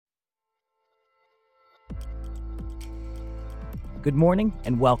Good morning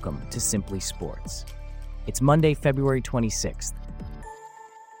and welcome to Simply Sports. It's Monday, February 26th.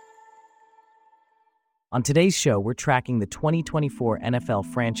 On today's show, we're tracking the 2024 NFL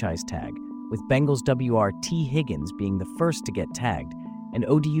franchise tag, with Bengals WR T. Higgins being the first to get tagged, and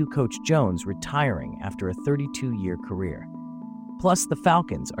ODU coach Jones retiring after a 32-year career. Plus, the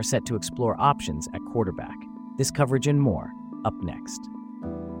Falcons are set to explore options at quarterback. This coverage and more, up next.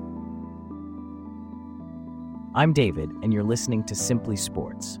 I'm David, and you're listening to Simply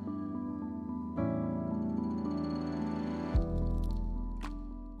Sports.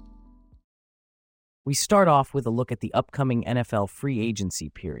 We start off with a look at the upcoming NFL free agency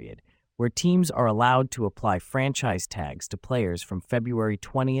period, where teams are allowed to apply franchise tags to players from February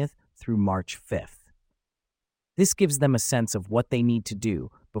 20th through March 5th. This gives them a sense of what they need to do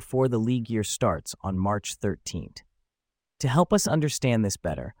before the league year starts on March 13th. To help us understand this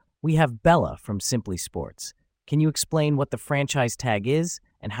better, we have Bella from Simply Sports. Can you explain what the franchise tag is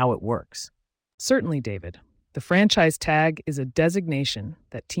and how it works? Certainly, David. The franchise tag is a designation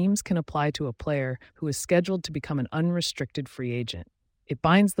that teams can apply to a player who is scheduled to become an unrestricted free agent. It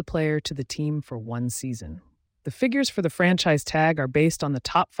binds the player to the team for one season. The figures for the franchise tag are based on the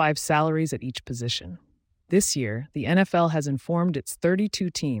top 5 salaries at each position. This year, the NFL has informed its 32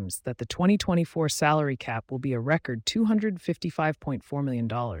 teams that the 2024 salary cap will be a record $255.4 million,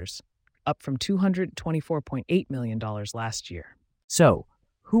 up from $224.8 million last year. So,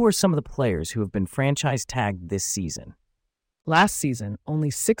 who are some of the players who have been franchise tagged this season? Last season,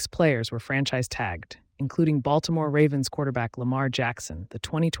 only 6 players were franchise tagged, including Baltimore Ravens quarterback Lamar Jackson, the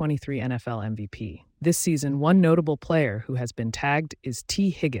 2023 NFL MVP. This season, one notable player who has been tagged is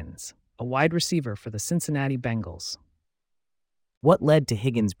T. Higgins, a wide receiver for the Cincinnati Bengals. What led to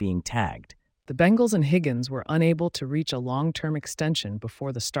Higgins being tagged? The Bengals and Higgins were unable to reach a long-term extension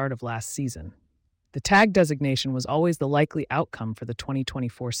before the start of last season. The tag designation was always the likely outcome for the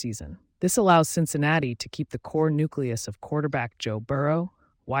 2024 season. This allows Cincinnati to keep the core nucleus of quarterback Joe Burrow,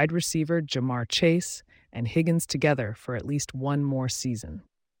 wide receiver Jamar Chase, and Higgins together for at least one more season.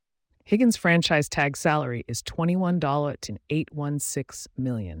 Higgins' franchise tag salary is $21.816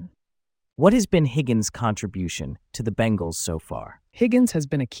 million. What has been Higgins' contribution to the Bengals so far? Higgins has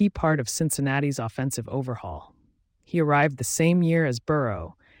been a key part of Cincinnati's offensive overhaul. He arrived the same year as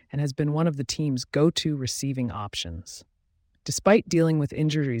Burrow and has been one of the team's go-to receiving options. Despite dealing with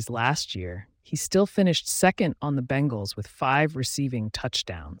injuries last year, he still finished second on the Bengals with 5 receiving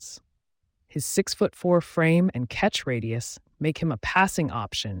touchdowns. His 6'4" frame and catch radius make him a passing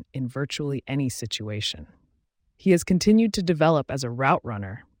option in virtually any situation. He has continued to develop as a route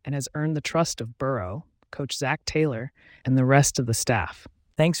runner and has earned the trust of Burrow, Coach Zach Taylor, and the rest of the staff.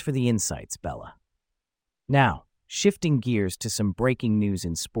 Thanks for the insights, Bella. Now, shifting gears to some breaking news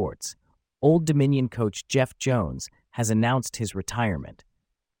in sports, Old Dominion coach Jeff Jones has announced his retirement.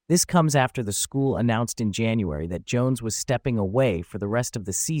 This comes after the school announced in January that Jones was stepping away for the rest of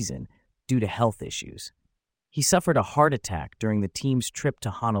the season due to health issues. He suffered a heart attack during the team's trip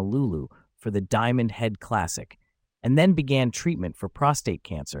to Honolulu for the Diamond Head Classic, and then began treatment for prostate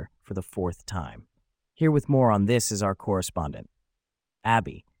cancer for the 4th time. Here with more on this is our correspondent.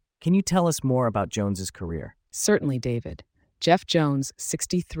 Abby, can you tell us more about Jones's career? Certainly, David. Jeff Jones,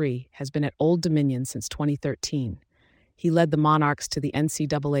 63, has been at Old Dominion since 2013. He led the Monarchs to the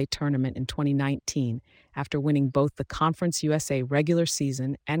NCAA tournament in 2019 after winning both the Conference USA regular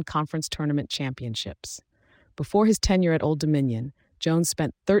season and conference tournament championships. Before his tenure at Old Dominion, Jones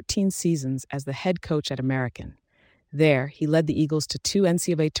spent 13 seasons as the head coach at American. There, he led the Eagles to 2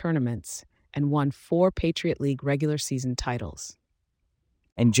 NCAA tournaments and won 4 Patriot League regular season titles.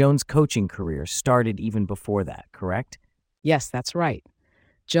 And Jones' coaching career started even before that, correct? Yes, that's right.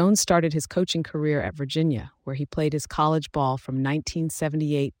 Jones started his coaching career at Virginia, where he played his college ball from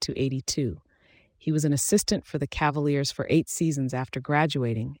 1978 to 82. He was an assistant for the Cavaliers for 8 seasons after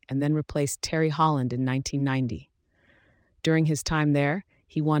graduating and then replaced Terry Holland in 1990. During his time there,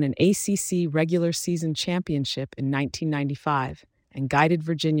 he won an ACC regular season championship in 1995 and guided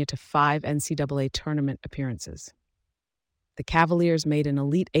Virginia to 5 NCAA tournament appearances. The Cavaliers made an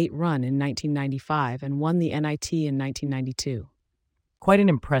Elite 8 run in 1995 and won the NIT in 1992. Quite an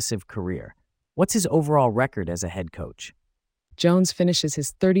impressive career. What's his overall record as a head coach? Jones finishes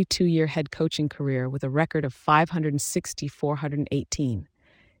his 32-year head coaching career with a record of 560-418.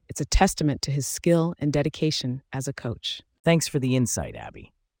 It's a testament to his skill and dedication as a coach. Thanks for the insight,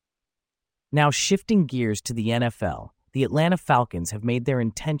 Abby. Now, shifting gears to the NFL, the Atlanta Falcons have made their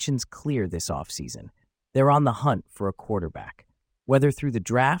intentions clear this offseason. They're on the hunt for a quarterback. Whether through the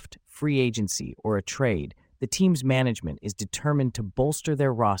draft, free agency, or a trade, the team's management is determined to bolster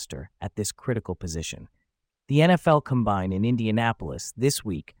their roster at this critical position. The NFL Combine in Indianapolis this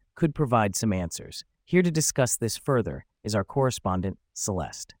week could provide some answers. Here to discuss this further is our correspondent,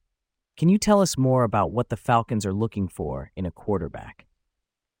 Celeste. Can you tell us more about what the Falcons are looking for in a quarterback?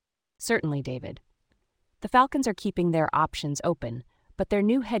 Certainly, David. The Falcons are keeping their options open, but their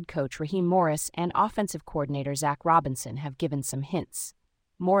new head coach, Raheem Morris, and offensive coordinator, Zach Robinson, have given some hints.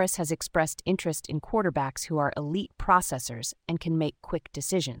 Morris has expressed interest in quarterbacks who are elite processors and can make quick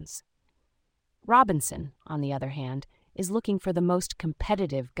decisions. Robinson, on the other hand, is looking for the most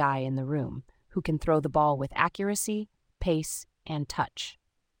competitive guy in the room, who can throw the ball with accuracy, pace, and touch.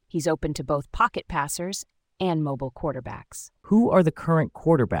 He's open to both pocket passers and mobile quarterbacks. Who are the current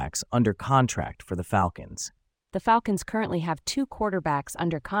quarterbacks under contract for the Falcons? The Falcons currently have two quarterbacks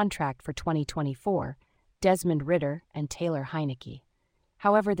under contract for 2024, Desmond Ridder and Taylor Heineke.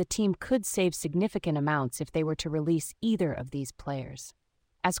 However, the team could save significant amounts if they were to release either of these players.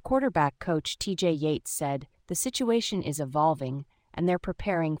 As quarterback coach TJ Yates said, the situation is evolving and they're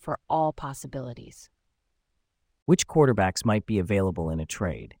preparing for all possibilities. Which quarterbacks might be available in a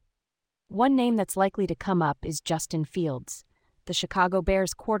trade? One name that's likely to come up is Justin Fields, the Chicago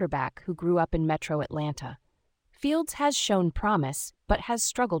Bears quarterback who grew up in Metro Atlanta. Fields has shown promise, but has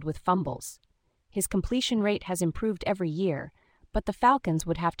struggled with fumbles. His completion rate has improved every year, but the Falcons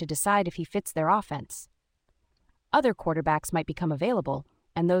would have to decide if he fits their offense. Other quarterbacks might become available,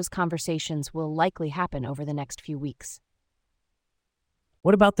 and those conversations will likely happen over the next few weeks.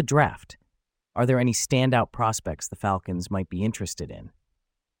 What about the draft? Are there any standout prospects the Falcons might be interested in?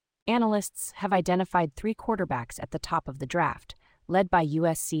 Analysts have identified 3 quarterbacks at the top of the draft, led by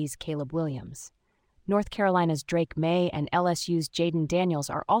USC's Caleb Williams. North Carolina's Drake May and LSU's Jaden Daniels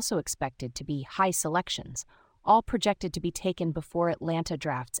are also expected to be high selections, all projected to be taken before Atlanta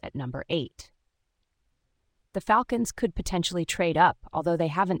drafts at number 8. The Falcons could potentially trade up, although they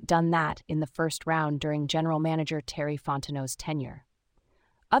haven't done that in the first round during general manager Terry Fontenot's tenure.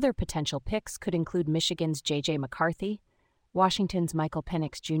 Other potential picks could include Michigan's J.J. McCarthy, Washington's Michael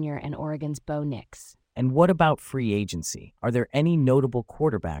Penix Jr., and Oregon's Bo Nix. And what about free agency? Are there any notable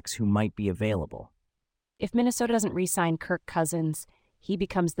quarterbacks who might be available? If Minnesota doesn't re-sign Kirk Cousins, he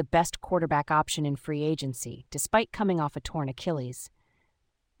becomes the best quarterback option in free agency, despite coming off a torn Achilles.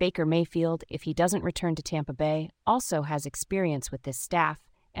 Baker Mayfield, if he doesn't return to Tampa Bay, also has experience with this staff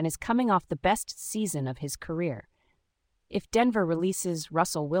and is coming off the best season of his career. If Denver releases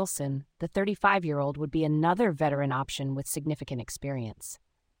Russell Wilson, the 35-year-old would be another veteran option with significant experience.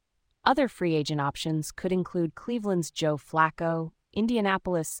 Other free agent options could include Cleveland's Joe Flacco,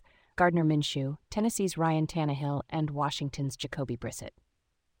 Indianapolis' Gardner Minshew, Tennessee's Ryan Tannehill, and Washington's Jacoby Brissett.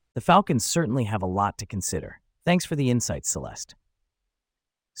 The Falcons certainly have a lot to consider. Thanks for the insights, Celeste.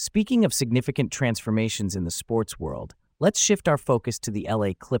 Speaking of significant transformations in the sports world, let's shift our focus to the LA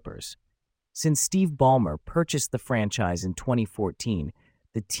Clippers. Since Steve Ballmer purchased the franchise in 2014,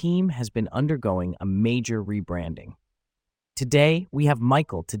 the team has been undergoing a major rebranding. Today, we have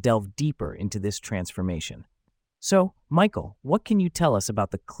Michael to delve deeper into this transformation. So, Michael, what can you tell us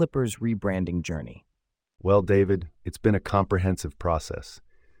about the Clippers' rebranding journey? Well, David, it's been a comprehensive process.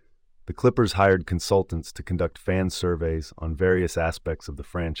 The Clippers hired consultants to conduct fan surveys on various aspects of the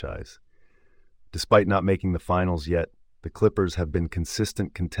franchise. Despite not making the finals yet, the Clippers have been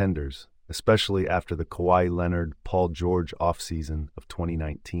consistent contenders, especially after the Kawhi Leonard, Paul George offseason of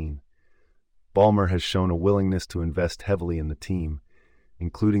 2019. Ballmer has shown a willingness to invest heavily in the team,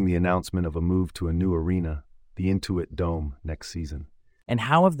 including the announcement of a move to a new arena, the Intuit Dome, next season. And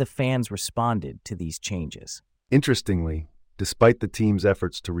how have the fans responded to these changes? Interestingly, despite the team's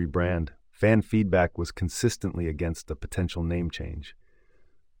efforts to rebrand, fan feedback was consistently against a potential name change.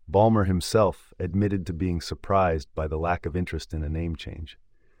 Ballmer himself admitted to being surprised by the lack of interest in a name change.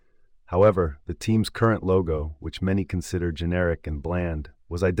 However, the team's current logo, which many consider generic and bland,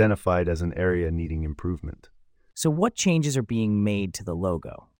 was identified as an area needing improvement. So what changes are being made to the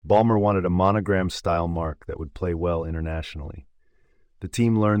logo? Ballmer wanted a monogram-style mark that would play well internationally. The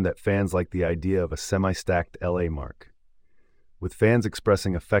team learned that fans like the idea of a semi-stacked LA mark. With fans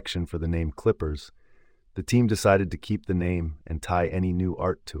expressing affection for the name Clippers, the team decided to keep the name and tie any new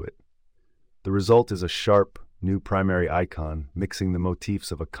art to it. The result is a sharp, new primary icon mixing the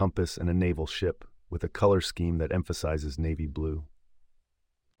motifs of a compass and a naval ship with a color scheme that emphasizes navy blue.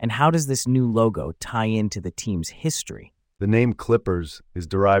 And how does this new logo tie into the team's history? The name Clippers is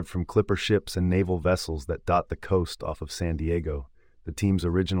derived from clipper ships and naval vessels that dot the coast off of San Diego, the team's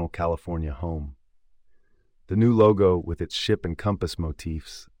original California home. The new logo, with its ship and compass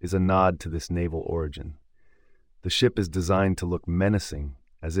motifs, is a nod to this naval origin. The ship is designed to look menacing,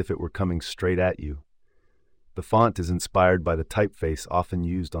 as if it were coming straight at you. The font is inspired by the typeface often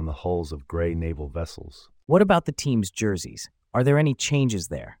used on the hulls of gray naval vessels. What about the team's jerseys? Are there any changes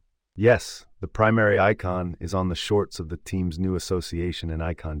there? Yes, the primary icon is on the shorts of the team's new association and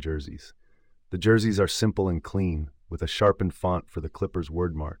icon jerseys. The jerseys are simple and clean, with a sharpened font for the Clippers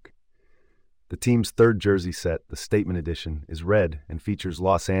wordmark. The team's third jersey set, the Statement Edition, is red and features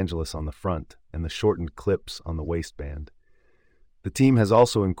Los Angeles on the front and the shortened clips on the waistband. The team has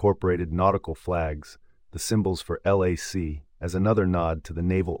also incorporated nautical flags, the symbols for LAC, as another nod to the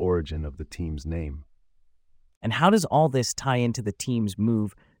naval origin of the team's name. And how does all this tie into the team's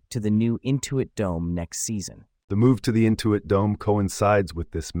move to the new Intuit Dome next season? The move to the Intuit Dome coincides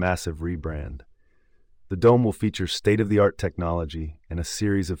with this massive rebrand. The dome will feature state-of-the-art technology and a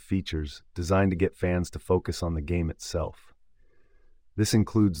series of features designed to get fans to focus on the game itself. This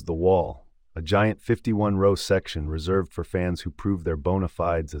includes the Wall, a giant 51-row section reserved for fans who prove their bona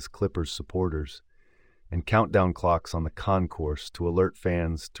fides as Clippers supporters, and countdown clocks on the concourse to alert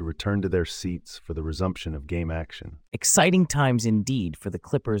fans to return to their seats for the resumption of game action. Exciting times indeed for the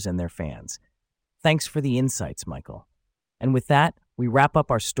Clippers and their fans. Thanks for the insights, Michael. And with that, we wrap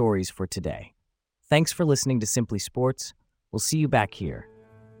up our stories for today. Thanks for listening to Simply Sports. We'll see you back here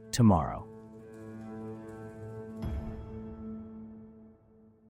tomorrow.